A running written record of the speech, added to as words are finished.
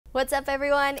What's up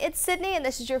everyone, it's Sydney and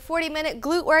this is your 40-minute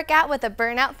glute workout with a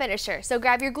burnout finisher. So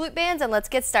grab your glute bands and let's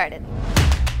get started.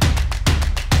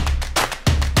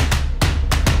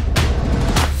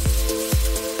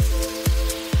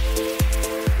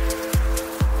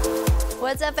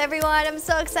 What's up everyone, I'm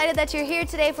so excited that you're here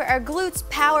today for our glutes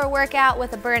power workout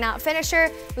with a burnout finisher.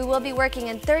 We will be working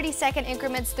in 30-second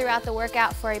increments throughout the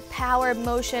workout for a power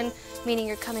motion, meaning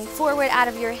you're coming forward out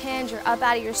of your hinge or up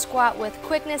out of your squat with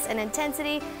quickness and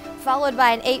intensity, followed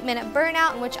by an 8-minute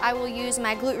burnout in which I will use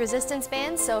my glute resistance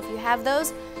bands. So if you have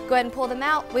those, go ahead and pull them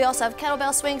out. We also have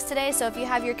kettlebell swings today, so if you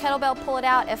have your kettlebell, pull it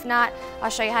out. If not, I'll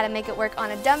show you how to make it work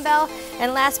on a dumbbell.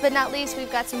 And last but not least,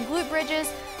 we've got some glute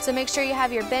bridges, so make sure you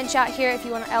have your bench out here if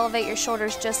you want to elevate your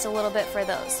shoulders just a little bit for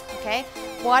those, okay?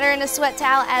 Water and a sweat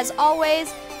towel as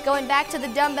always. Going back to the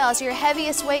dumbbells, your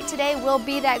heaviest weight today will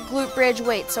be that glute bridge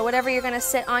weight. So whatever you're gonna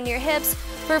sit on your hips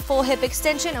for full hip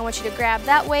extension, I want you to grab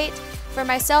that weight. For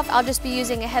myself, I'll just be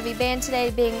using a heavy band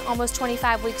today, being almost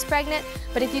 25 weeks pregnant.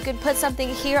 But if you could put something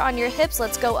here on your hips,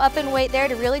 let's go up in weight there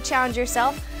to really challenge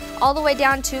yourself, all the way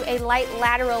down to a light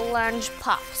lateral lunge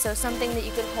pop. So something that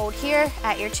you can hold here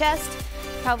at your chest,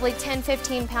 probably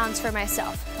 10-15 pounds for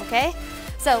myself, okay?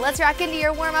 So let's rock into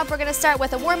your warm-up. We're gonna start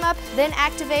with a warm-up, then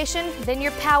activation, then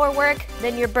your power work,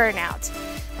 then your burnout.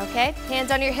 Okay, hands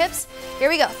on your hips. Here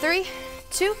we go, 3,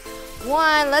 2,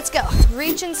 1, let's go.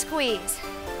 Reach and squeeze.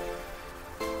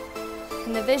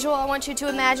 And the visual I want you to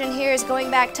imagine here is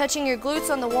going back, touching your glutes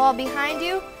on the wall behind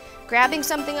you, grabbing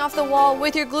something off the wall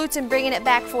with your glutes and bringing it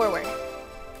back forward.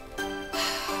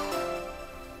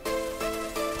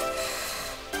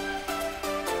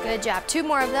 Good job, 2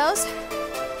 more of those.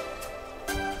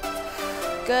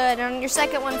 Good, and on your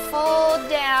second one, fold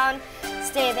down,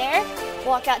 stay there.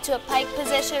 Walk out to a pike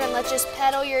position and let's just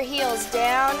pedal your heels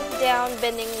down, down,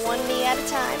 bending one knee at a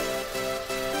time.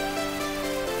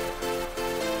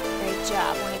 Great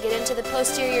job. When we get into the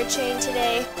posterior chain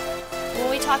today, when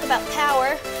we talk about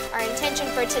power, our intention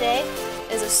for today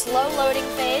is a slow loading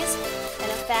phase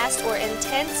and a fast or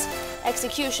intense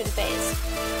execution phase.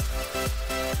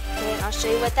 Okay, and I'll show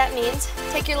you what that means.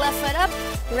 Take your left foot up,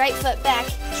 right foot back,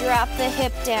 drop the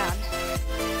hip down.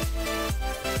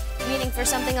 Meaning for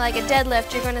something like a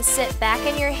deadlift, you're gonna sit back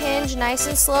in your hinge, nice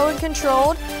and slow and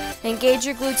controlled. Engage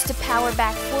your glutes to power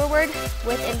back forward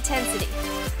with intensity.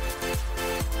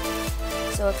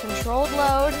 So a controlled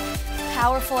load,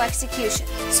 powerful execution.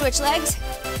 Switch legs,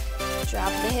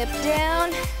 drop the hip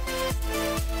down.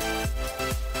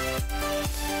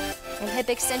 And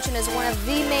hip extension is one of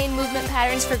the main movement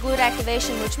patterns for glute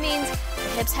activation, which means the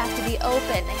hips have to be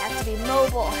open, they have to be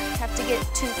mobile, have to get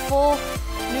to full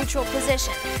neutral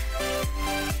position.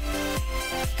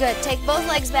 Good, take both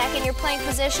legs back in your plank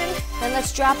position, and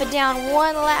let's drop it down,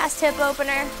 one last hip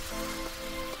opener.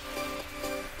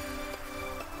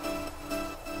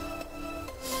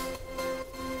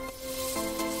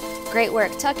 Great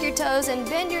work, tuck your toes and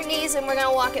bend your knees, and we're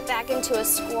gonna walk it back into a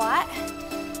squat.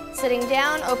 Sitting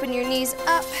down, open your knees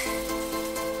up.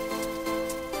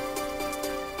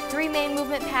 3 main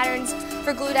movement patterns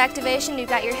for glute activation. You've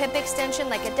got your hip extension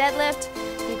like a deadlift.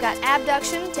 You've got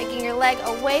abduction, taking your leg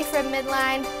away from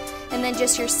midline, and then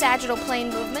just your sagittal plane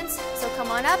movements. So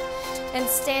come on up and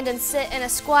stand and sit in a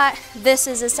squat. This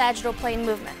is a sagittal plane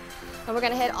movement. And we're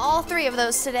gonna hit all 3 of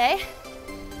those today,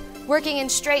 working in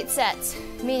straight sets,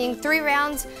 meaning 3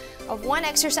 rounds of one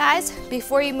exercise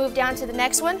before you move down to the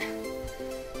next one.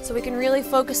 So we can really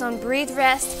focus on breathe,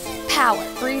 rest, power.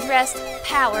 Breathe, rest,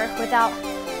 power without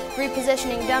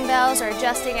repositioning dumbbells or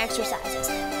adjusting exercises.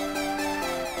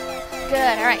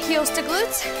 Good, all right, heels to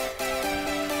glutes.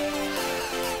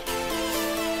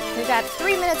 We've got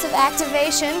 3 minutes of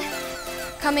activation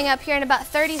coming up here in about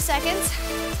 30 seconds.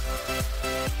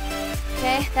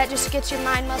 Okay, that just gets your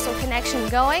mind-muscle connection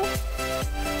going.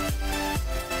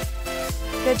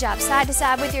 Good job, side to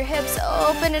side with your hips,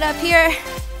 open it up here.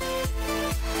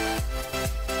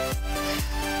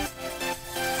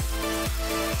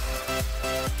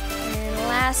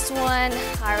 Last one.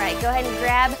 All right, go ahead and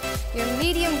grab your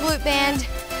medium glute band.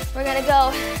 We're gonna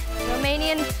go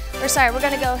we're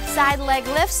gonna go side leg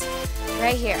lifts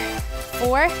right here.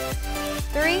 4,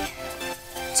 3,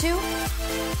 2,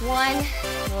 1,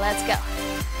 let's go.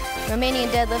 Romanian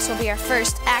deadlifts will be our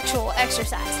first actual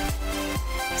exercise.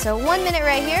 So 1 minute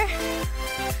right here.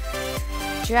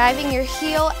 Driving your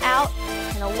heel out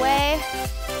and away.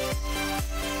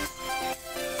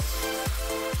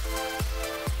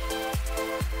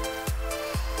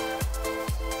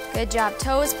 Good job,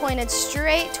 toes pointed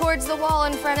straight towards the wall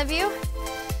in front of you.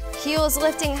 Heels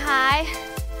lifting high.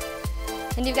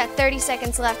 And you've got 30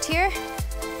 seconds left here.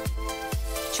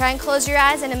 Try and close your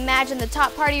eyes and imagine the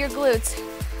top part of your glutes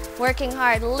Working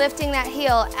hard, lifting that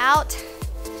heel out,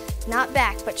 not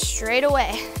back, but straight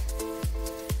away.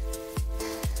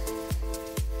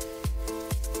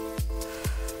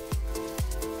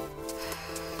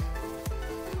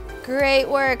 Great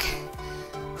work.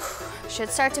 Should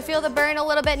start to feel the burn a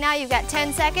little bit now. You've got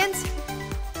 10 seconds.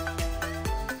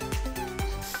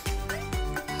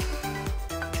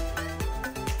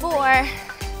 4,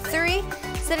 3,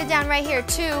 sit it down right here.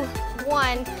 2,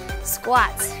 1,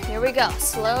 squats. Here we go.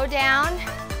 Slow down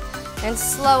and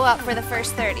slow up for the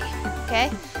first 30, okay?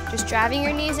 Just driving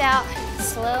your knees out,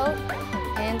 slow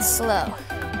and slow.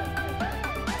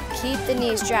 Keep the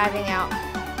knees driving out.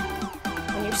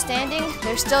 When you're standing,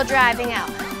 they're still driving out.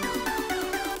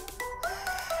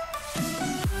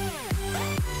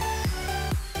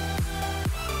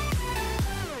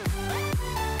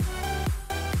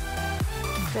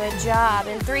 Good job.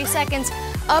 In 3 seconds,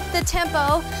 up the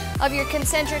tempo of your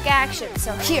concentric action.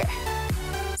 So here,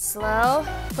 slow,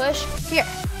 push, here.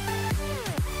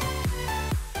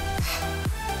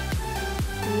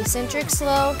 Eccentric,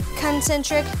 slow,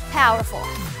 concentric, powerful.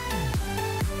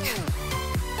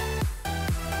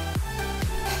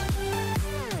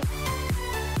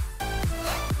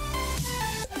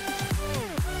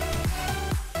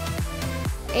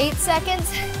 Eight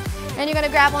seconds, and you're gonna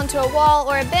grab onto a wall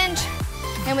or a bench,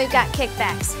 and we've got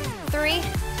kickbacks. 3,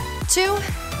 2,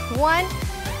 1,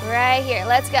 right here,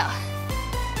 let's go.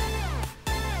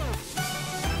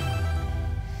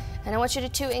 And I want you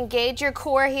to engage your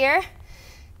core here,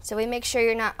 so we make sure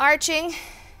you're not arching,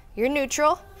 you're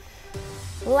neutral.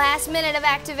 Last minute of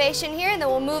activation here, and then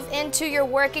we'll move into your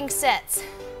working sets.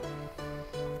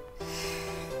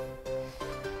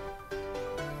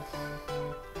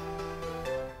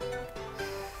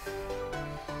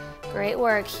 Great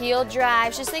work, heel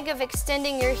drives. Just think of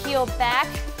extending your heel back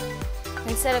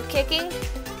instead of kicking.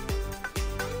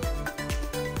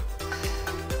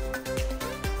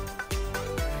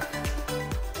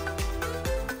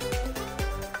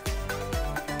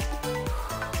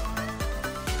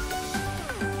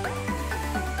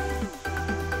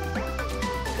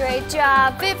 Great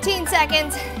job, 15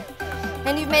 seconds,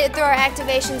 and you've made it through our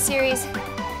activation series.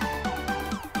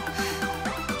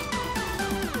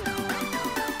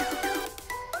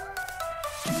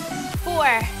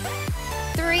 4,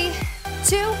 3,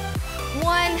 2,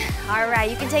 1. All right,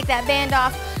 you can take that band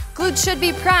off. Glutes should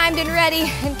be primed and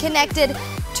ready and connected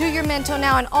to your mental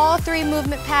now in all 3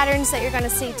 movement patterns that you're gonna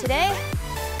see today.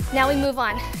 Now we move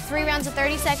on. 3 rounds of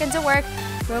 30 seconds of work,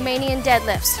 Romanian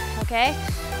deadlifts, okay?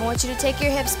 I want you to take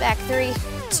your hips back. 3,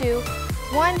 2,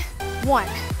 1, 1.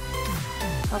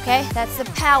 Okay, that's the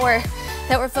power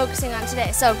that we're focusing on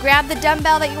today. So grab the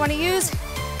dumbbell that you wanna use,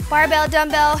 barbell,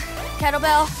 dumbbell,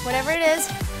 kettlebell, whatever it is.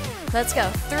 Let's go.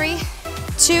 3,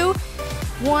 2,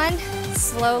 1.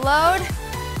 Slow load.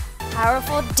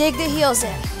 Powerful. Dig the heels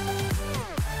in.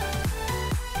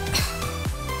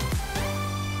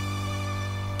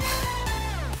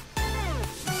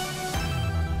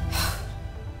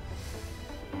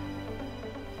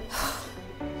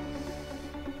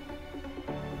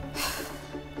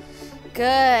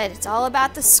 Good. It's all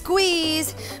about the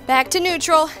squeeze. Back to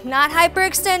neutral, not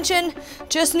hyperextension,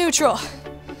 just neutral.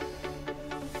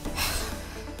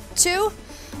 2,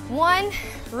 1,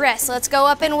 rest. Let's go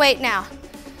up in weight now.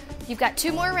 You've got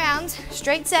 2 more rounds,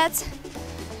 straight sets.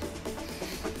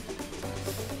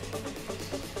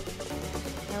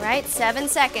 All right, 7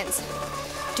 seconds.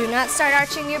 Do not start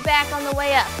arching your back on the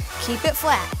way up. Keep it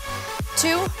flat.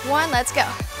 2, 1, let's go.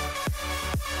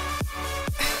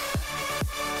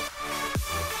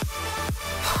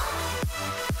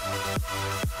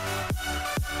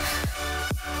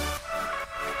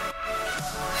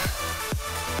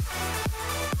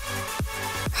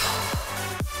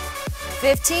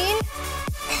 15.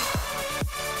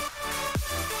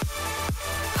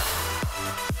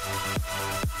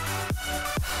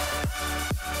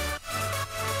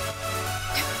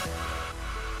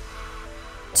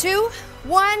 2,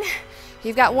 1.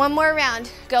 You've got 1 more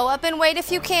round. Go up in weight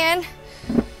if you can.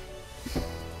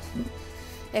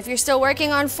 If you're still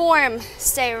working on form,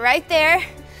 stay right there.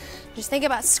 Just think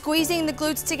about squeezing the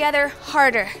glutes together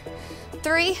harder.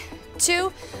 3,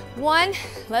 2, 1,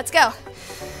 let's go.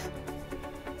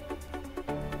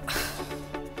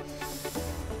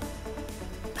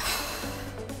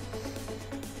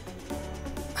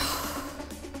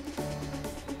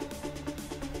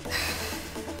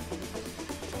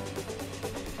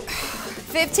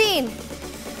 $15.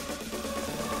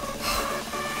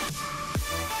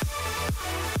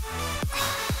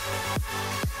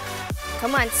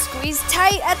 Come on, squeeze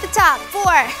tight at the top. 4,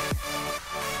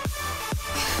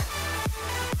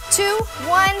 2,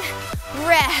 1,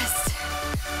 rest.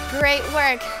 Great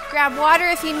work. Grab water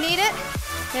if you need it.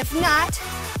 If not,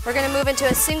 we're gonna move into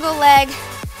a single leg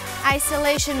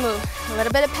isolation move. A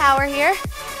little bit of power here,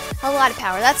 a lot of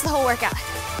power. That's the whole workout.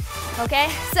 Okay,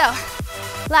 so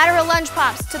lateral lunge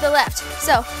pops to the left.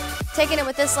 So taking it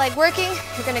with this leg working,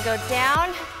 you're gonna go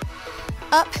down,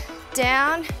 up,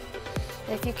 down.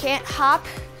 If you can't hop,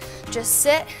 just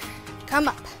sit, come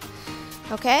up.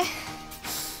 Okay,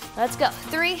 let's go.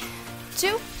 3,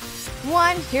 2,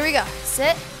 1, here we go.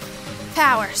 Sit,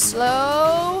 power,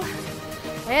 slow,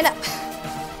 and up.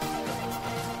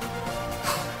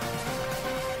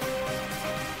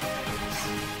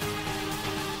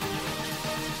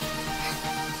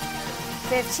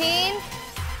 $15.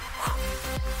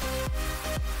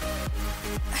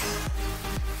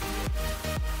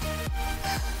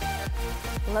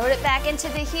 Load it back into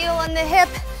the heel and the hip.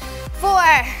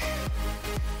 4,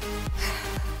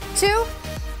 2,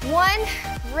 1,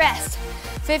 rest.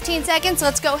 15 seconds,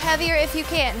 let's go heavier if you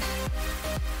can.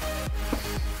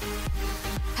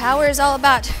 Power is all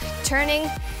about turning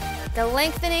the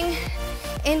lengthening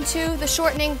into the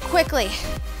shortening quickly.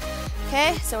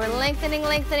 Okay, so we're lengthening,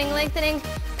 lengthening, lengthening.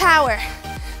 Power.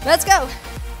 Let's go.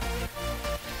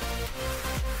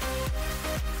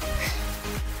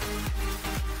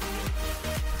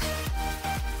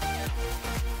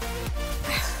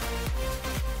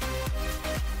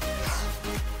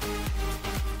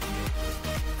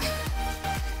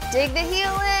 Dig the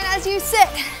heel in as you sit.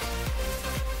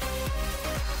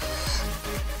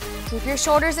 Keep your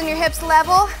shoulders and your hips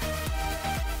level.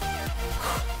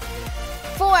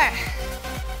 4,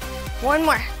 1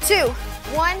 more, 2,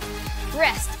 1,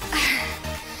 rest.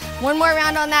 One more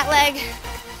round on that leg.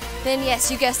 Then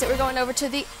yes, you guessed it, we're going over to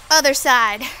the other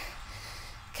side.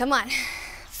 Come on.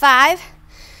 5,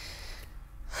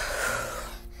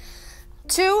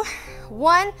 2,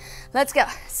 1, let's go.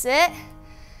 Sit,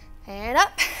 and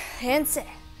up, and sit.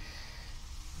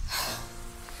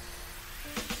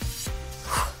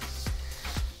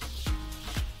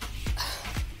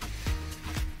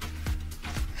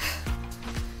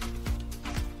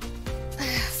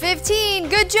 $15,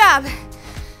 good job.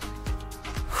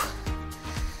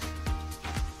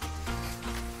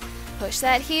 Push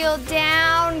that heel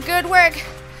down, good work.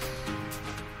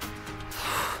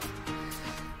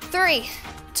 3,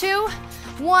 2,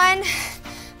 1.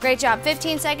 Great job,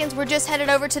 15 seconds. We're just headed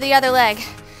over to the other leg.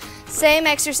 Same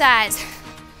exercise.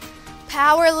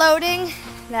 Power loading,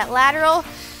 that lateral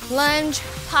lunge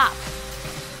pop.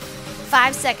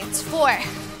 5 seconds, 4,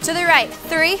 to the right,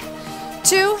 3,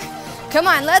 2, come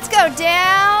on, let's go,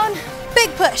 down, big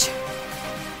push.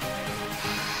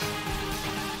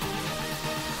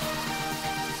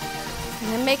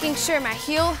 And then making sure my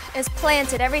heel is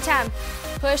planted every time.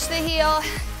 Push the heel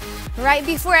right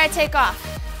before I take off.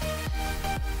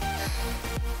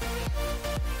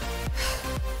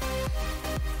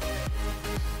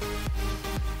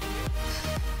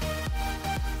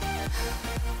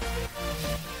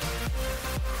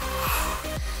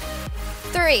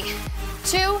 Three,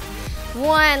 2,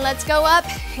 1, let's go up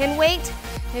and wait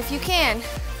if you can.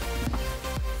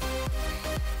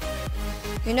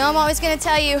 You know I'm always gonna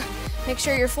tell you, make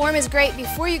sure your form is great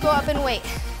before you go up and wait.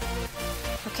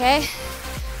 Okay?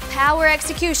 Power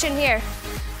execution here.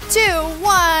 2,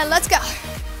 1, let's go.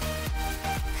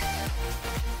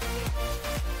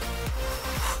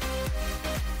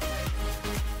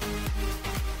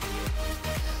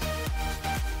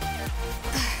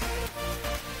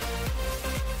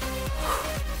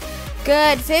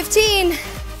 Good, 15.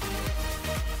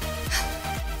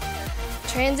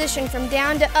 Transition from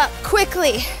down to up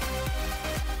quickly.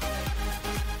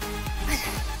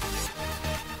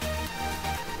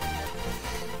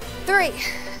 3,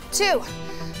 2,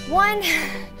 1.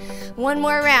 One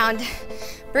more round.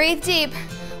 Breathe deep.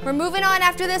 We're moving on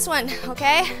after this one,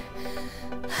 okay?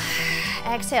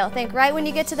 Exhale, think right when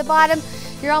you get to the bottom,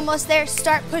 you're almost there,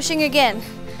 start pushing again.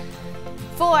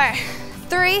 4,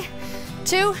 3,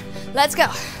 2, let's go.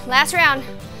 Last round.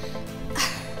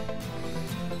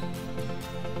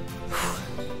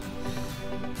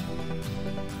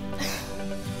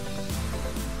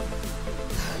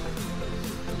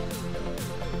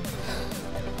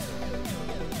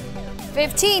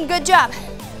 $15, good job.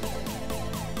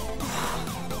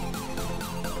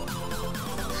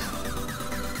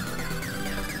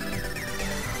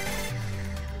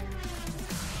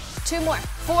 Two more.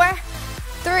 4,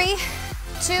 3,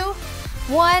 2,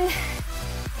 1,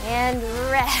 and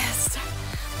rest.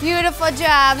 Beautiful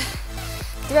job.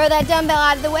 Throw that dumbbell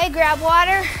out of the way, grab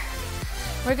water.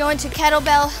 We're going to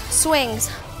kettlebell swings.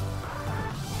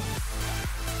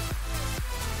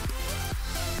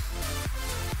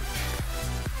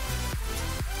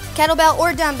 kettlebell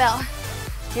or dumbbell.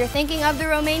 You're thinking of the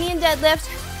Romanian deadlift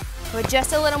with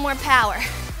just a little more power.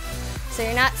 So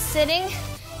you're not sitting,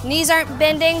 knees aren't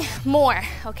bending more,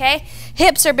 okay?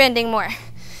 Hips are bending more.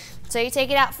 So you take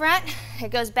it out front,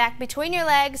 it goes back between your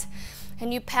legs,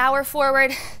 and you power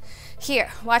forward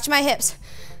here. Watch my hips.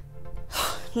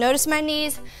 Notice my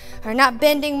knees are not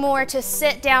bending more to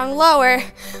sit down lower.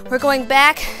 We're going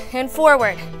back and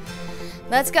forward.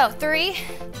 Let's go. 3,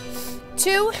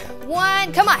 2,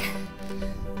 1, come on.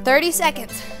 30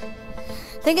 seconds.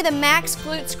 Think of the max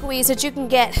glute squeeze that you can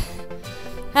get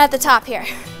at the top here.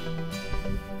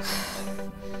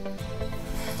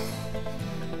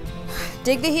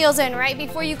 Dig the heels in right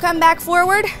before you come back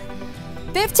forward.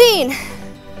 15.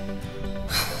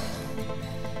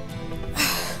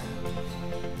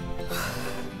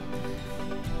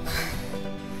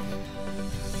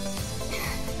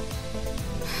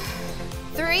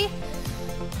 3,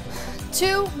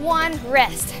 2, 1,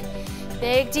 rest.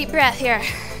 Big deep breath here.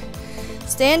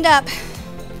 Stand up.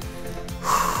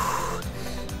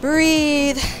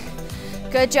 Breathe.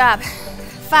 Good job.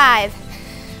 5.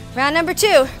 Round number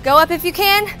 2. Go up if you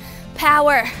can.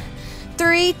 Power.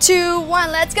 3, 2,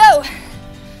 1, let's go.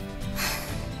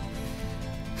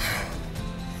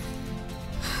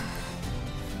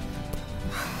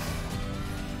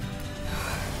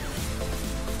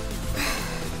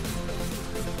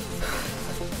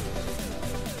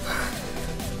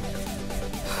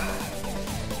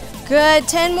 Good,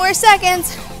 10 more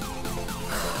seconds.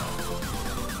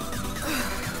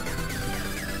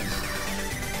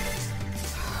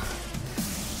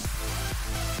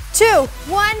 2,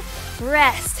 1,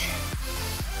 rest.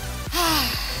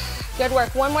 Good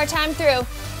work, one more time through.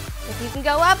 If you can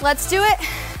go up, let's do it.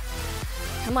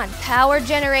 Come on, power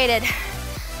generated.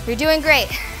 You're doing great.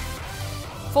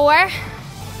 4,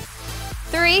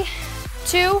 3,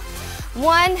 2,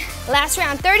 1, last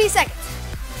round, 30 seconds.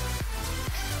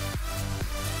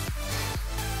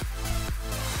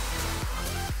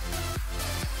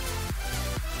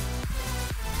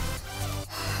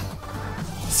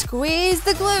 Squeeze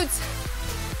the glutes.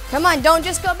 Come on, don't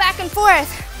just go back and forth.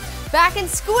 Back and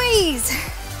squeeze.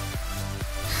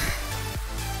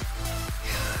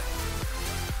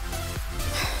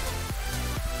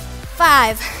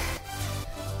 5,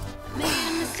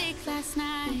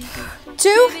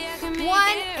 2,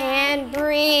 1, and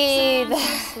breathe.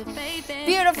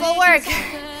 Beautiful work.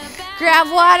 Grab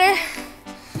water.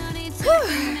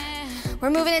 Whew. We're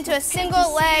moving into a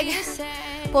single leg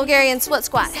Bulgarian split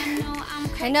squat.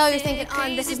 I know you're thinking,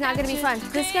 oh, this is not gonna be fun.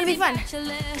 This is gonna be fun.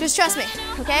 Just trust me,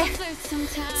 okay?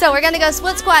 So we're gonna go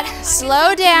split squat.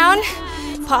 Slow down,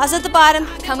 pause at the bottom,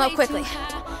 come up quickly.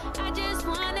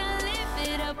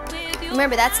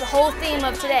 Remember, that's the whole theme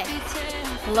of today.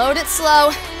 Load it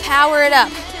slow, power it up.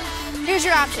 Here's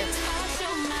your options.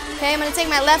 Okay, I'm gonna take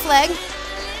my left leg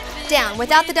down.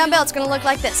 Without the dumbbell, it's gonna look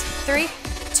like this. 3,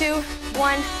 2,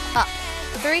 1, up.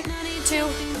 3, 2,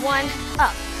 1,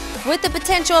 up. With the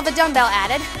potential of a dumbbell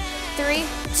added. 3,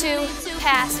 2,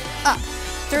 pass, up.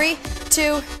 3,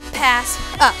 2, pass,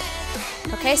 up.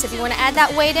 Okay, so if you want to add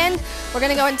that weight in, we're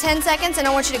going to go in 10 seconds and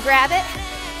I want you to grab it.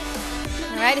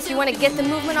 All right, if you want to get the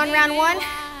movement on round 1,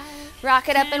 rock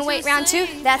it up and wait round 2,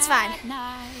 that's fine.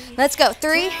 Let's go.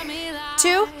 3,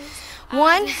 2,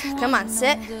 1, come on,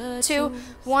 sit. 2,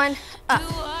 1, up.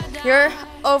 You're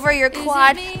over your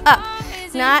quad, up.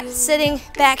 Not sitting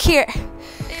back here.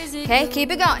 Okay, keep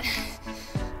it going.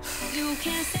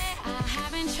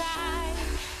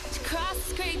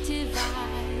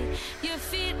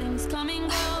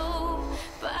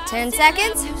 10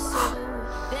 seconds.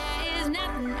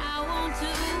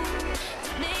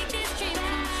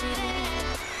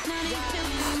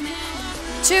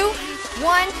 2,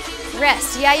 1,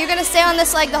 rest. Yeah, you're gonna stay on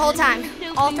this leg the whole time,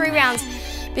 all 3 rounds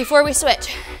before we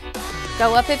switch.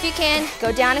 Go up if you can,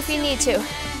 go down if you need to.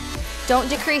 Don't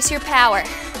decrease your power.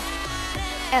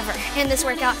 Ever in this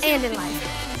workout and in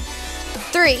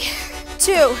life. 3,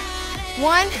 2,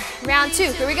 1, round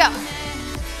 2, here we go.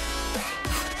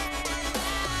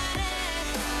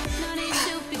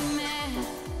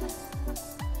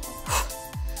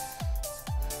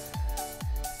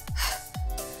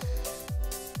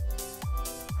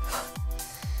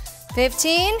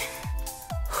 $15.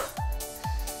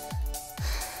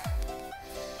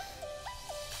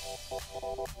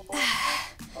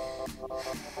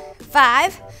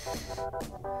 5,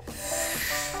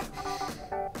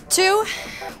 2,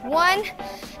 1,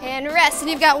 and rest. And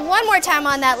you've got one more time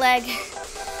on that leg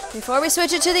before we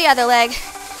switch it to the other leg.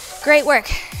 Great work.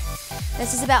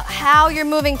 This is about how you're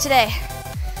moving today.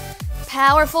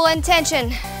 Powerful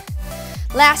intention.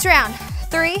 Last round.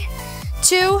 3,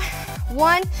 2,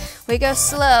 1. We go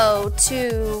slow,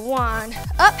 2, 1,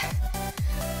 up.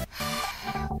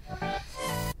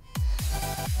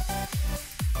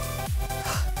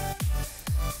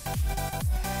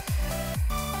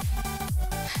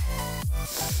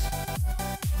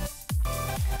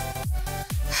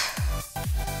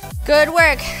 Good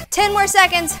work. 10 more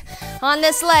seconds on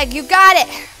this leg. You got it.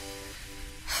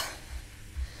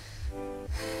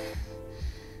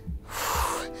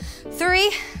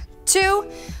 3,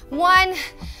 2, 1.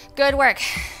 Good work.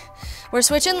 We're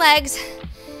switching legs.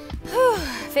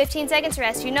 15 seconds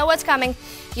rest. You know what's coming.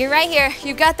 You're right here.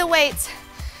 You got the weights.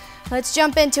 Let's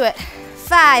jump into it.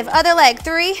 5, other leg.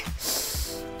 3,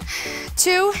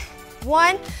 2,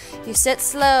 1. You sit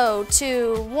slow.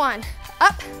 2, 1,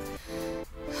 up.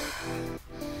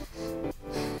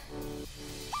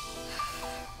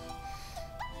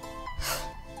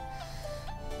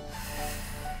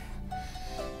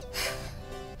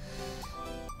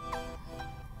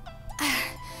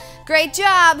 Great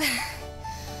job.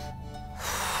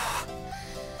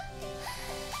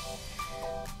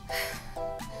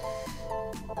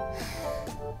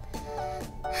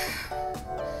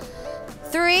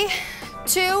 Three,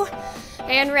 2,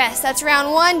 and rest. That's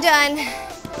round 1 done.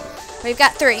 We've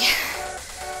got 3.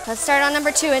 Let's start on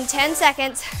number 2 in 10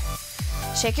 seconds.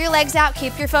 Shake your legs out.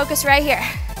 Keep your focus right here.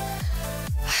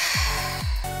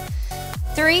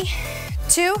 3,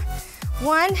 2,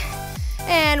 1,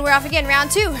 and we're off again. Round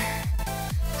 2.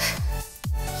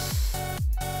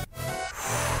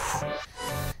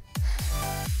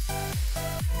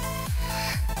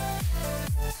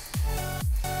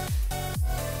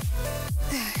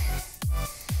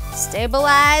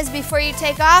 Stabilize before you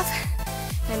take off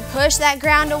and push that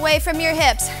ground away from your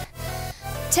hips.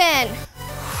 10.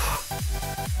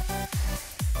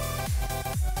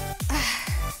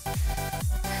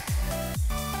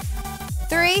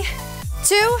 3,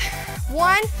 2,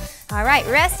 1. All right,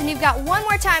 rest, and you've got one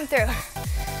more time through.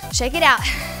 Shake it out.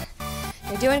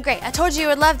 You're doing great. I told you you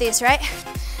would love these, right?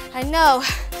 I know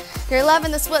you're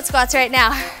loving the split squats right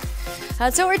now.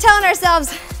 That's what we're telling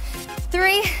ourselves.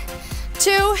 3,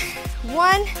 2,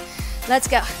 1, let's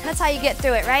go. That's how you get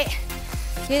through it, right?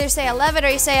 You either say I love it or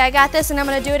you say I got this and I'm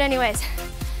gonna do it anyways.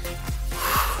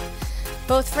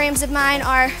 Both frames of mine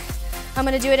are I'm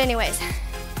gonna do it anyways.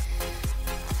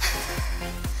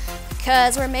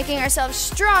 Because we're making ourselves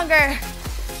stronger,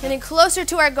 getting closer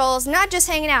to our goals, not just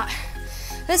hanging out.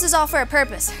 This is all for a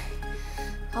purpose.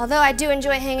 Although I do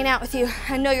enjoy hanging out with you,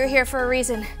 I know you're here for a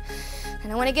reason,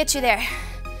 and I wanna get you there.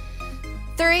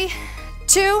 3,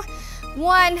 2,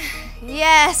 1,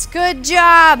 yes, good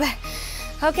job.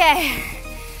 Okay,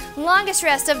 longest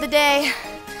rest of the day.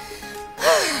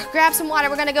 Grab some water,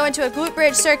 we're gonna go into a glute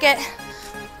bridge circuit.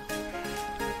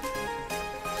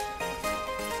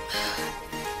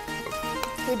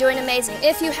 You're doing amazing.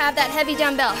 If you have that heavy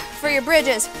dumbbell for your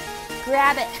bridges,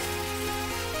 grab it.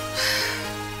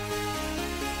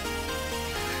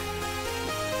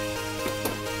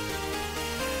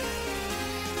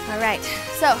 All right,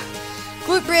 so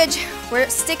glute bridge, we're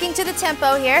sticking to the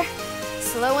tempo here.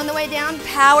 Slow on the way down,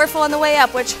 powerful on the way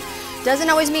up, which doesn't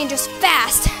always mean just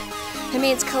fast. It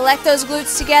means collect those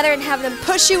glutes together and have them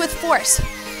push you with force.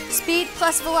 Speed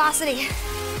plus velocity.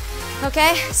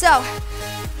 Okay, so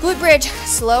glute bridge,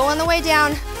 slow on the way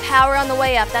down, power on the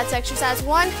way up. That's exercise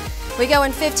 1. We go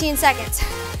in 15 seconds.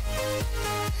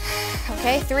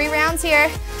 Okay, 3 rounds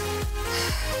here.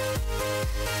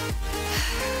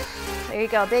 There you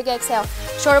go, big exhale.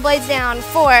 Shoulder blades down.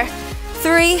 4,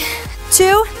 3,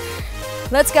 2.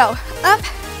 Let's go. Up.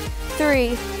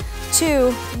 3,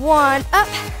 2, 1. Up.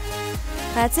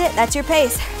 That's it. That's your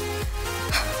pace.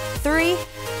 3,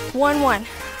 1, 1.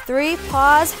 3.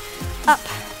 Pause. Up.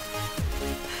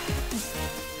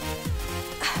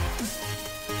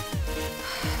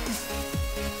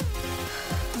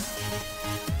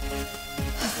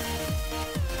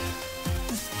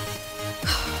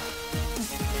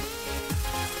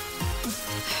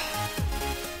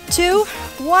 Two,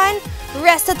 1,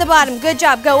 rest at the bottom. Good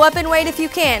job. Go up in weight if you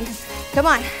can. Come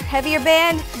on, heavier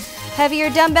band, heavier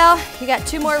dumbbell. You got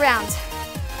 2 more rounds.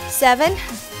 7,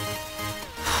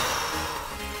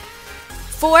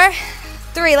 4,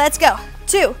 3, let's go.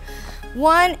 2,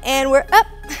 1, and we're up.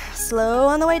 Slow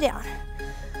on the way down.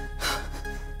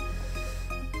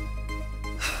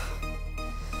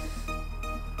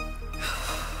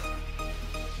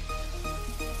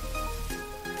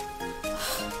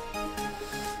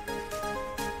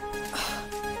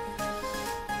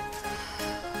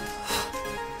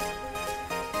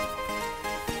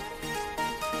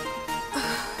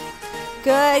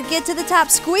 Good, get to the top,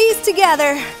 squeeze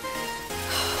together.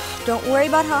 Don't worry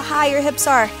about how high your hips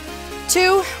are.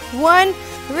 2, 1,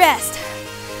 rest.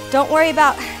 Don't worry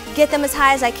about get them as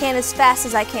high as I can, as fast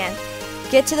as I can.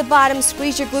 Get to the bottom,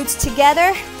 squeeze your glutes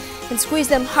together, and squeeze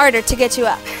them harder to get you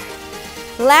up.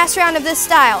 Last round of this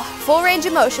style, full range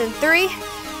of motion. 3,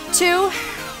 2,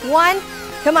 1.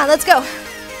 Come on, let's go.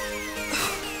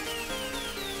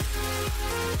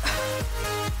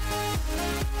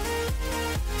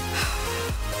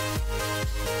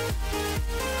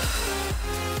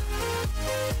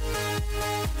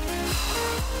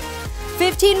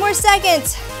 $15 more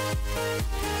seconds.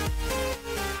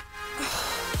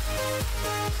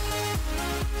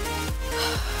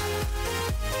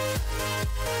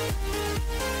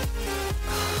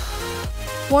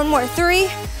 One more. 3,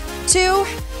 2,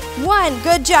 1.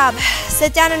 Good job.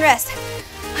 Sit down and rest.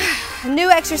 New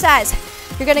exercise.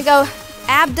 You're gonna go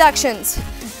abductions.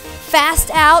 Fast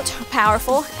out,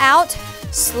 powerful, out,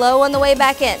 slow on the way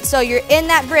back in. So you're in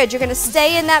that bridge. You're gonna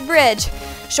stay in that bridge.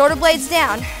 Shoulder blades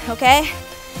down, okay?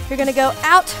 You're gonna go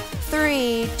out,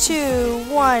 3, 2,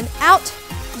 1, out,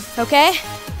 okay?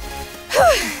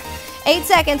 8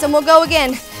 seconds and we'll go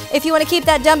again. If you wanna keep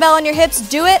that dumbbell on your hips,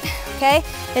 do it, okay?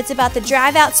 It's about the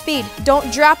drive out speed.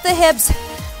 Don't drop the hips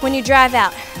when you drive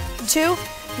out. 2,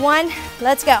 1,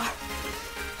 let's go.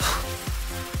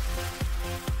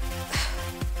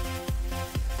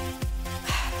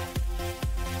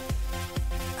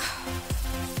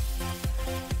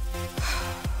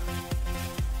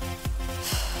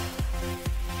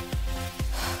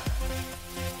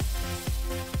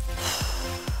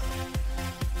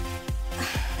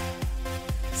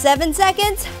 Seven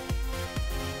seconds.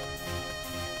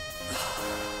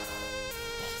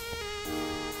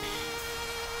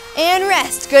 And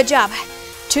rest. Good job.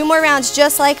 2 more rounds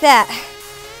just like that.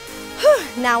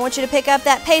 Whew. Now I want you to pick up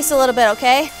that pace a little bit,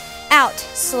 okay? Out,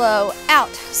 slow,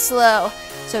 slow.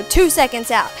 So 2 seconds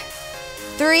out.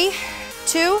 3,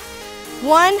 2,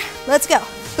 1, let's go.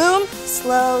 Boom,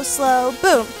 slow, slow,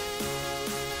 boom.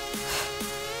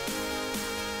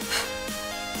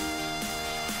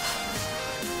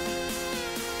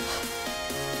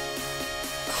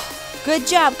 Good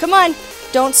job, come on.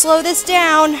 Don't slow this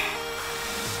down.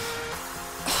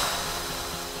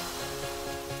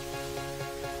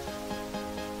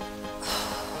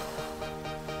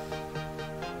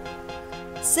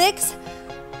 Six,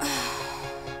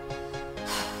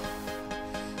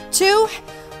 2,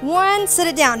 1, sit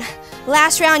it down.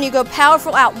 Last round, you go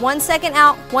powerful out. 1 second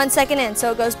out, 1 second in.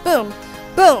 So it goes boom,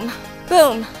 boom,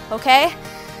 boom, okay?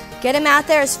 Get them out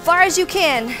there as far as you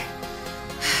can.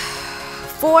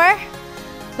 4,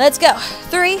 let's go.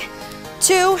 3,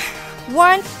 2,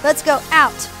 1, let's go.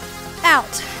 Out,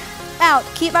 out, out.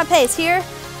 Keep my pace. Here,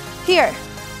 here,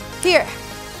 here,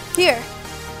 here.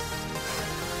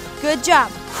 Good job.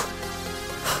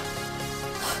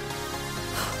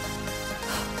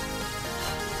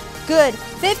 Good.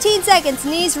 15 seconds.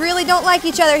 Knees really don't like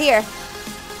each other here.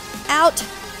 Out,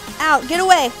 out. Get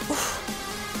away.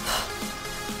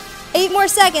 8 more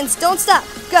seconds. Don't stop.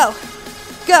 Go,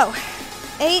 go.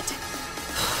 8,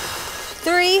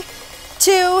 3,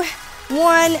 2,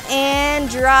 1, and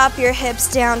drop your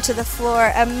hips down to the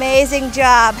floor. Amazing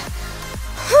job.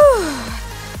 Whew.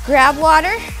 Grab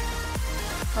water.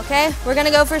 Okay, we're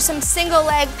gonna go for some single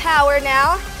leg power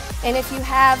now. And if you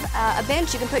have a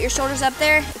bench, you can put your shoulders up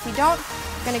there. If you don't,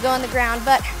 you're gonna go on the ground,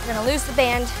 but you're gonna lose the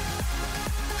band.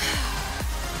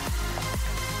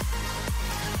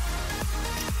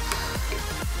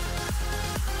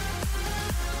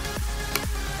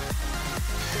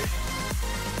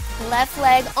 Left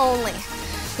leg only.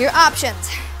 Your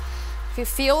options. If you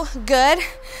feel good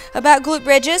about glute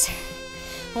bridges,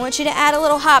 I want you to add a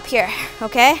little hop here,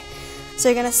 okay? So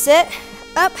you're gonna sit,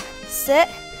 up.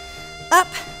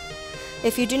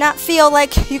 If you do not feel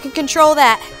like you can control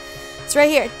that, it's right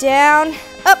here, down,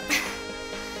 up,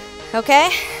 okay?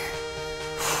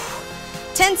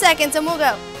 10 seconds and we'll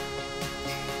go.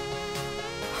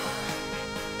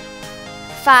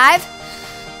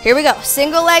 5, here we go,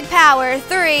 single leg power,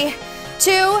 3,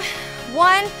 2,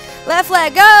 1, left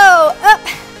leg, go, up.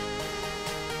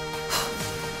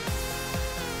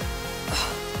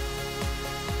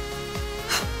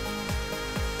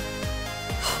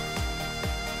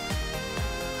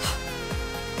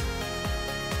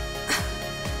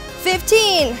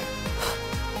 15.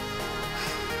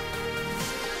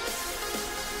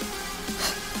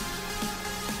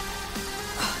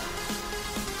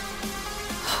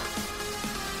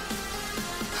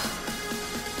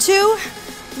 2,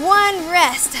 1,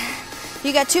 rest.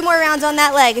 You got 2 more rounds on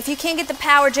that leg. If you can't get the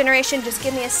power generation, just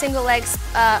give me a single leg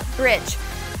bridge,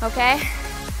 okay?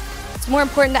 It's more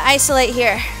important to isolate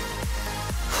here.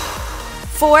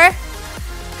 4,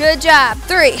 good job.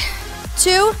 3,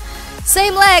 2,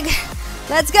 same leg.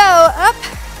 Let's go, up.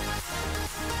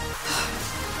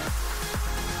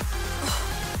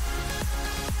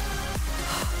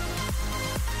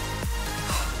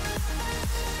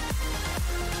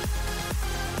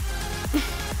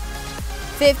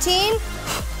 $15.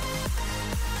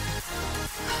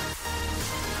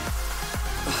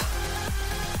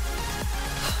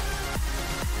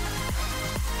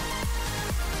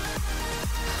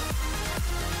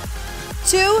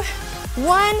 2,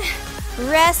 1,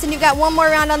 rest, and you've got one more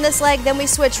round on this leg, then we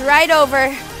switch right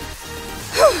over.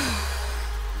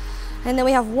 And then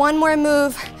we have one more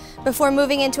move before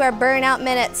moving into our burnout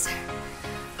minutes.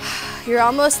 You're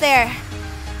almost there.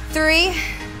 3,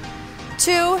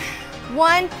 2,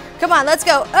 1, come on, let's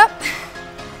go, up.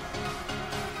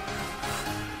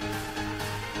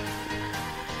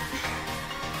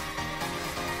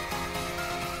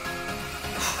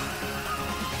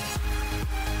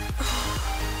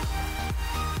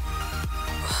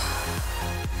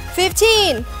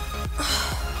 $15.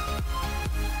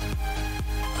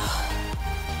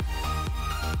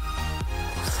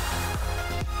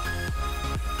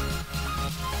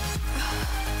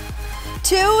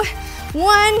 2,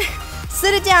 1,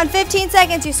 sit it down, 15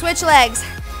 seconds, you switch legs.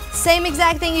 Same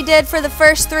exact thing you did for the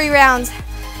first 3 rounds.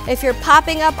 If you're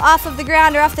popping up off of the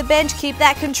ground or off the bench, keep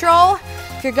that control.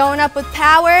 If you're going up with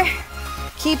power,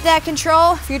 keep that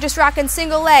control. If you're just rocking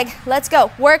single leg, let's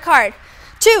go, work hard.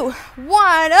 2,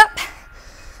 1, up.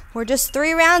 We're just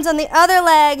 3 rounds on the other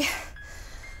leg.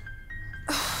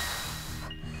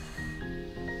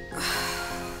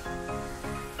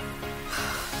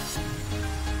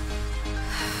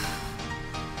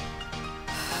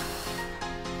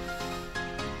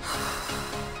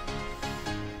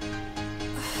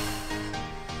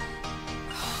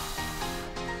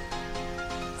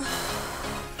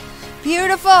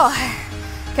 Beautiful.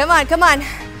 Come on, come on.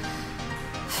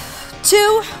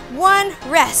 2, 1,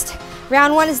 rest.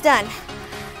 Round 1 is done.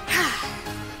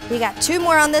 You got 2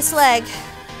 more on this leg.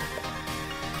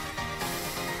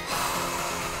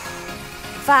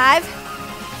 5.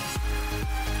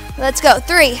 Let's go.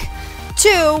 3,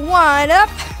 2, 1, up.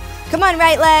 Come on,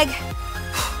 right leg.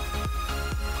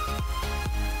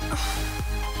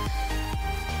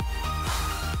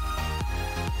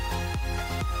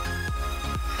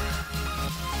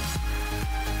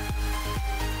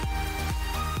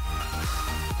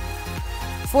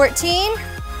 14.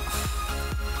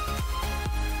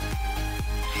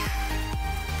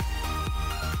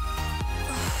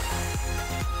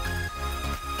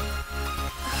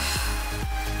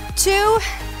 2,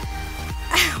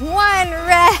 1,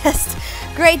 rest.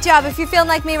 Great job. If you're feeling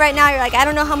like me right now, you're like, I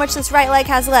don't know how much this right leg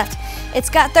has left. It's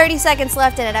got 30 seconds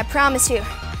left in it, I promise you.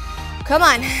 Come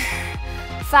on.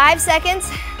 5 seconds.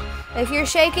 If you're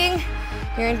shaking,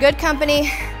 you're in good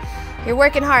company. You're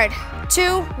working hard.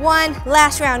 2, 1,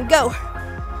 last round, go.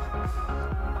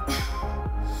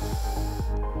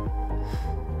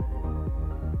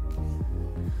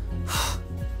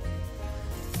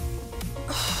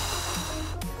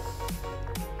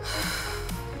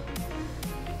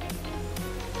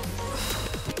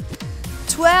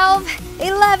 $12,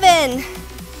 $11.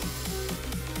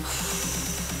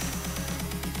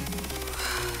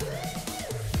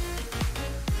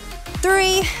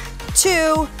 3,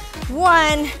 2,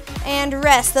 1, and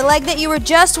rest. The leg that you were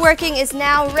just working is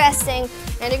now resting,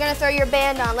 and you're gonna throw your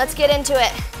band on. Let's get into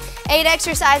it. 8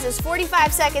 exercises,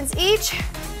 45 seconds each,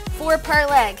 4 per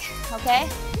leg, okay?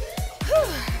 Whew.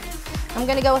 I'm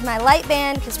gonna go with my light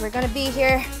band because we're gonna be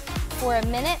here for a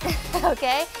minute,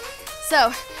 okay?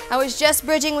 So, I was just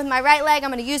bridging with my right leg.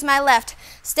 I'm gonna use my left.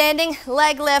 Standing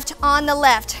leg lift on the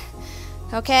left,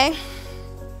 okay?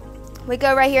 We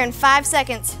go right here in 5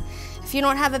 seconds. If you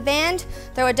don't have a band,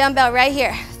 throw a dumbbell right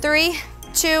here. 3,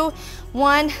 2,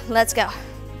 1, let's go.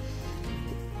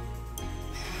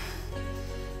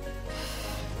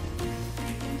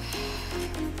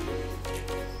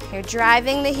 You're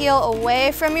driving the heel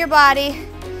away from your body.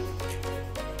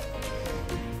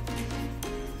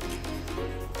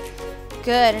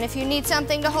 Good, and if you need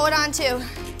something to hold on to,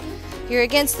 you're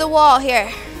against the wall here.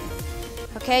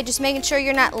 Okay, just making sure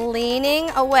you're not leaning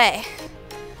away.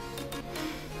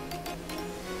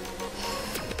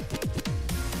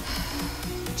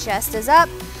 Chest is up,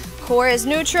 core is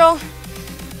neutral.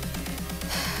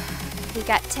 We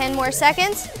got 10 more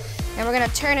seconds, and we're gonna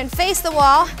turn and face the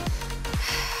wall.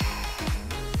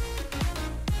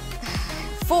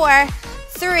 4,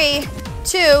 3,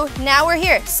 2, now we're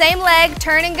here. Same leg,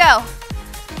 turn and go.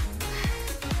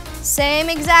 Same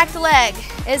exact leg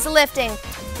is lifting.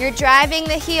 You're driving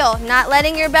the heel, not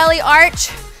letting your belly arch,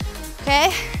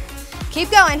 okay? Keep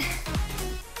going.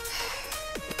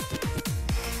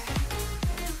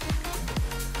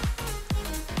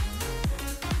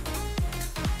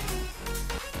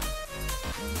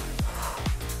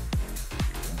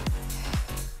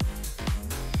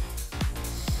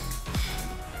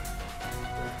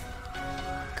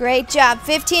 Great job,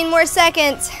 15 more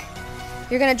seconds.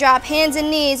 You're gonna drop hands and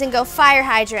knees and go fire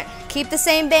hydrant. Keep the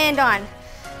same band on,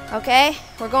 okay?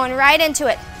 We're going right into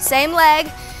it. Same leg,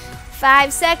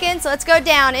 5 seconds. Let's go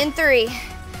down in 3,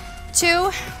 2,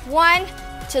 1,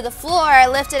 to the floor,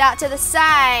 lift it out to the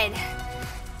side.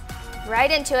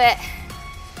 Right into it.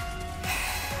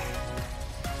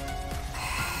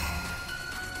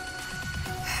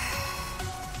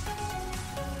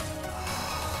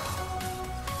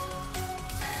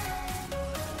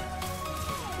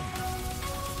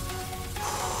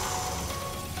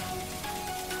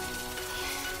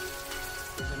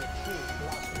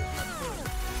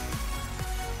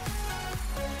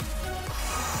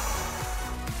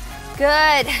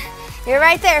 Good. You're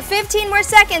right there. 15 more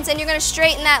seconds and you're going to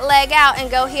straighten that leg out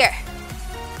and go here.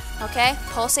 Okay?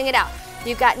 Pulsing it out.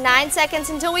 You've got 9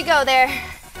 seconds until we go there.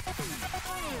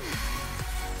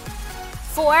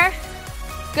 4.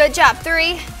 Good job.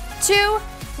 3, 2,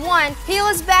 1. Heel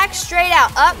is back, straight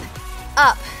out. Up,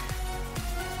 up.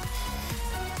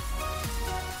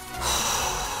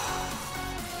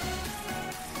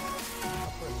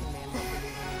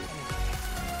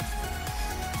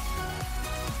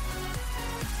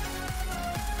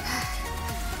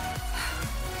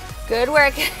 Good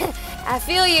work. I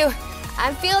feel you.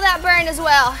 I feel that burn as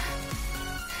well.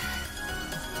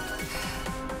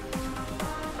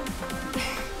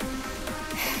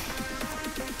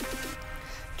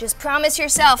 Just promise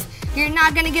yourself you're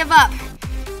not gonna give up.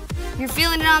 You're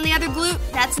feeling it on the other glute.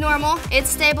 That's normal. It's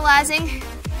stabilizing.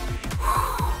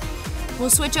 We'll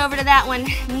switch over to that one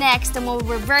next and we'll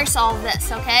reverse all of this,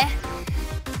 okay?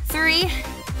 3,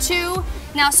 2,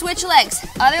 now switch legs.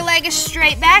 Other leg is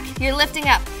straight back, you're lifting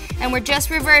up. And we're just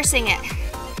reversing it.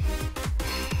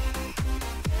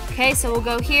 Okay, so we'll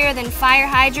go here, then fire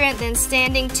hydrant, then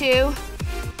standing 2.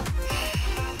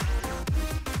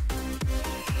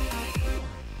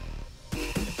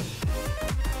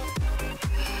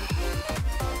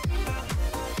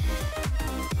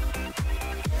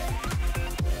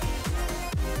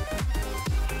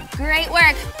 Great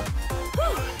work.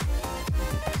 Whew.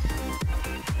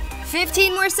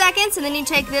 15 more seconds, and then you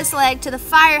take this leg to the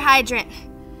fire hydrant.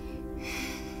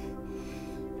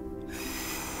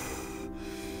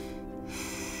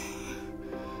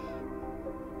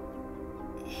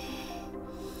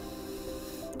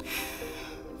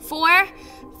 Four,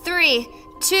 3,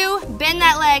 2, bend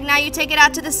that leg. Now you take it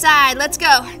out to the side. Let's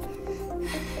go.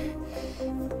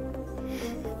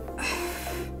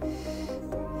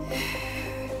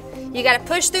 You gotta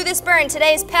push through this burn.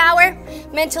 Today's power,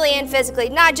 mentally and physically,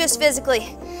 not just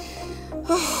physically.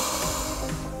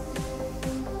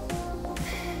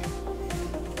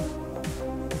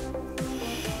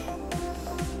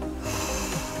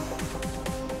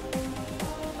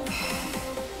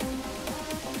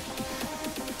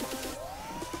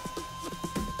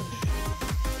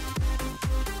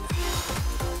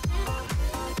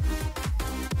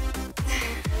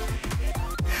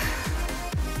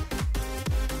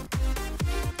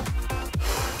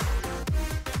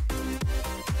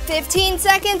 15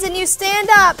 seconds and you stand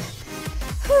up.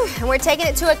 Whew. And we're taking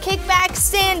it to a kickback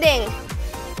standing.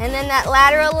 And then that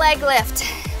lateral leg lift.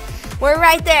 We're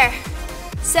right there.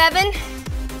 7,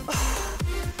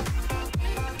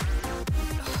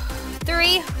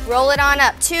 3, roll it on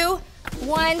up. 2,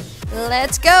 1,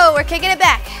 let's go. We're kicking it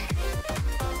back.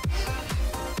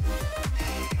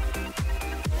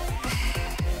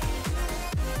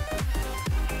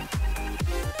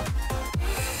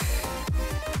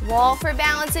 Wall for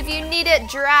balance if you need it.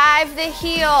 Drive the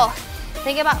heel.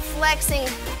 Think about flexing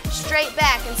straight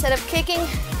back instead of kicking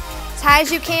as high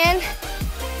as you can.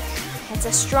 It's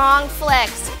a strong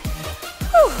flex.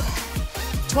 Whew.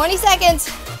 20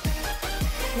 seconds.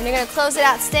 And you're going to close it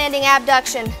out standing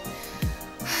abduction.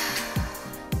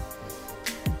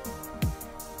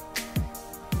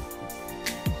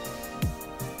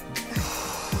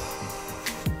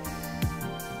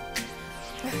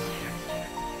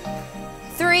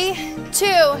 Three,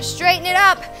 2, straighten it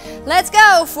up. Let's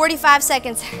go. 45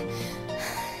 seconds.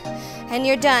 And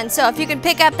you're done. So if you can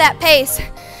pick up that pace,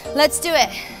 let's do it.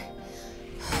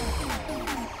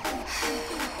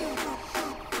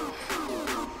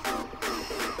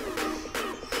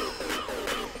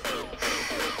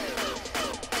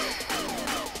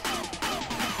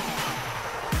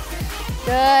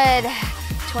 Good.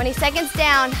 20 seconds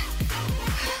down.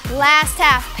 Last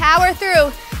half. Power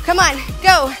through. Come on.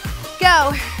 Go.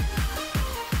 Go.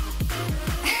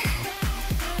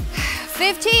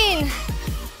 15.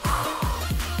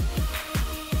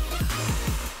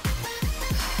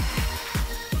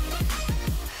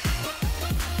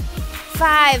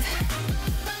 5.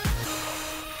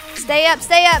 Stay up,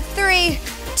 stay up. 3,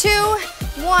 2,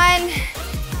 1,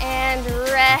 and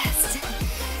rest.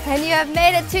 And you have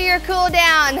made it to your cool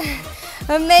down.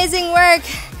 Amazing work.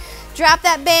 Drop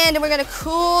that band and we're gonna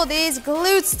cool these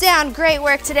glutes down. Great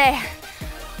work today.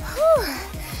 Whew.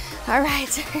 All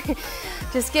right,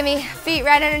 just give me feet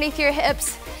right underneath your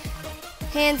hips.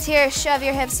 Hands here, shove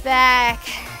your hips back.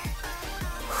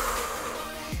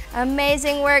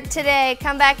 Amazing work today.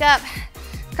 Come back up.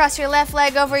 Cross your left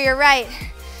leg over your right.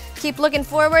 Keep looking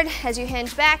forward as you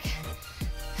hinge back.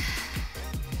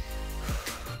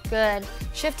 Good.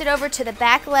 Shift it over to the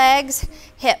back leg's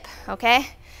hip, okay?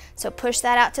 So push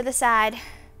that out to the side.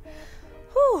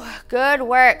 Whew, good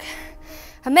work.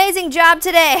 Amazing job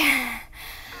today.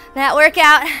 That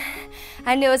workout,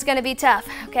 I knew it was gonna be tough,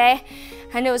 okay?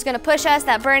 I knew it was gonna push us,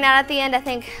 that burnout at the end. I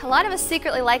think a lot of us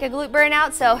secretly like a glute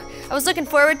burnout, so I was looking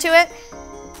forward to it.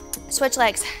 Switch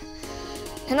legs.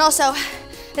 And also,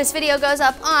 this video goes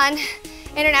up on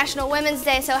International Women's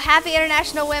Day, so happy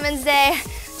International Women's Day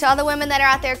to all the women that are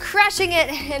out there crushing it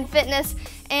in fitness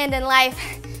and in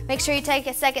life. Make sure you take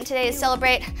a second today to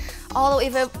celebrate all that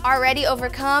we've already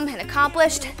overcome and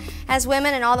accomplished as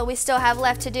women and all that we still have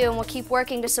left to do, and we'll keep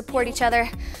working to support each other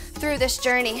through this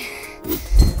journey.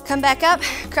 Come back up,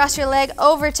 cross your leg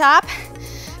over top.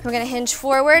 We're gonna hinge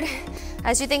forward.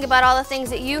 As you think about all the things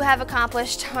that you have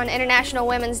accomplished on International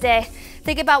Women's Day,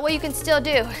 think about what you can still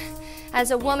do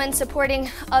as a woman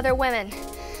supporting other women.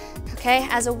 Okay,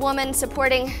 as a woman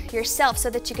supporting yourself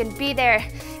so that you can be there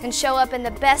and show up in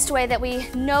the best way that we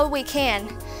know we can.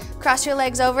 Cross your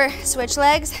legs over, switch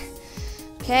legs.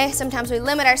 Okay, sometimes we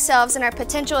limit ourselves and our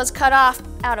potential is cut off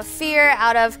out of fear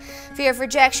of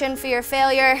rejection, fear of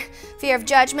failure, fear of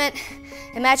judgment.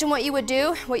 Imagine what you would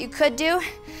do, what you could do,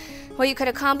 what you could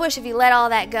accomplish if you let all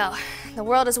that go. The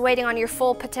world is waiting on your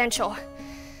full potential.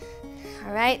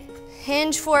 All right,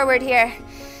 hinge forward here.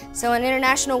 So on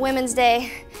International Women's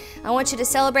Day, I want you to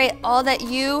celebrate all that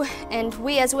you and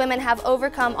we as women have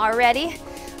overcome already,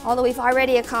 all that we've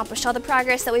already accomplished, all the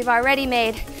progress that we've already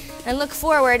made, and look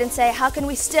forward and say, how can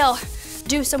we still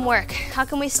do some work? How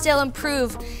can we still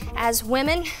improve as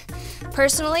women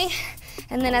personally,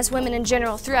 and then as women in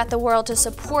general throughout the world to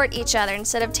support each other?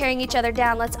 Instead of tearing each other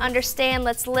down, let's understand,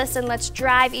 let's listen, let's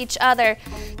drive each other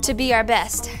to be our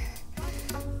best.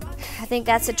 I think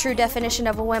that's the true definition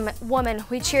of a woman.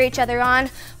 We cheer each other on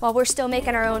while we're still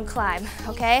making our own climb,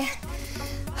 okay?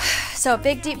 So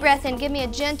big deep breath in, give me a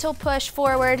gentle push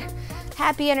forward.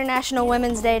 Happy International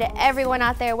Women's Day to everyone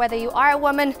out there, whether you are a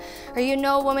woman or you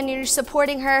know a woman, you're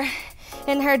supporting her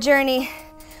in her journey.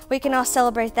 We can all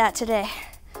celebrate that today.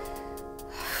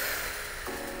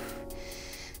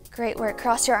 Great work,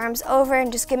 cross your arms over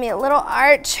and just give me a little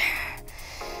arch.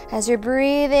 As you're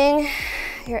breathing,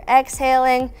 you're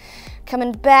exhaling,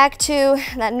 coming back to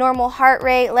that normal heart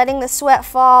rate, letting the sweat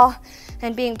fall,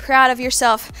 and being proud of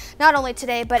yourself, not only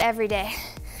today, but every day,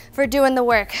 for doing the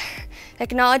work.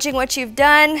 Acknowledging what you've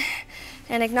done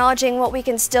and acknowledging what we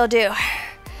can still do.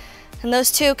 And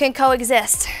those two can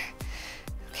coexist,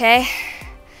 okay?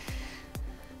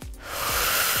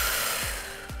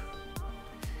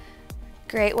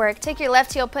 Great work. Take your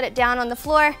left heel, put it down on the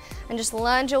floor, and just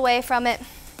lunge away from it.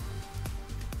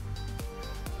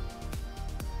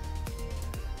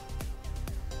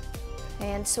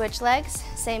 And switch legs,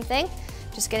 same thing.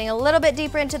 Just getting a little bit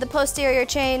deeper into the posterior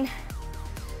chain.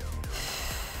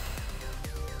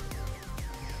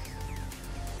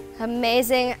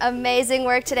 Amazing, amazing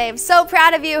work today. I'm so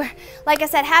proud of you. Like I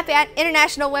said, happy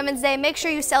International Women's Day. Make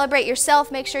sure you celebrate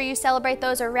yourself. Make sure you celebrate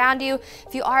those around you.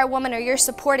 If you are a woman or you're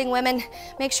supporting women,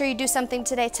 make sure you do something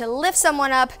today to lift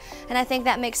someone up. And I think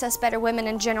that makes us better women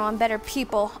in general and better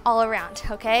people all around,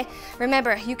 okay?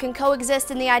 Remember, you can coexist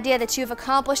in the idea that you've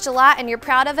accomplished a lot and you're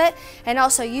proud of it. And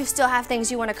also you still have things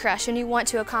you want to crush and you want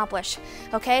to accomplish,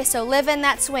 okay? So live in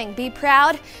that swing. Be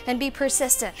proud and be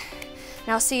persistent. And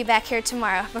I'll see you back here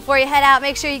tomorrow. Before you head out,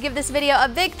 make sure you give this video a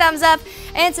big thumbs up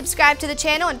and subscribe to the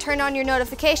channel and turn on your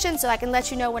notifications so I can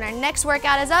let you know when our next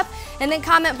workout is up. And then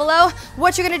comment below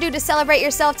what you're gonna do to celebrate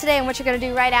yourself today and what you're gonna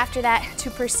do right after that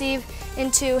to perceive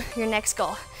into your next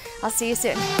goal. I'll see you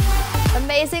soon.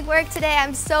 Amazing work today.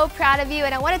 I'm so proud of you,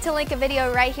 and I wanted to link a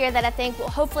video right here that I think will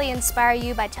hopefully inspire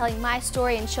you by telling my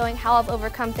story and showing how I've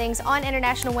overcome things on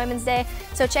International Women's Day.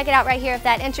 So check it out right here if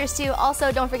that interests you.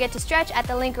 Also, don't forget to stretch at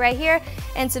the link right here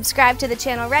and subscribe to the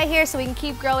channel right here so we can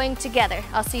keep growing together.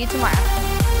 I'll see you tomorrow.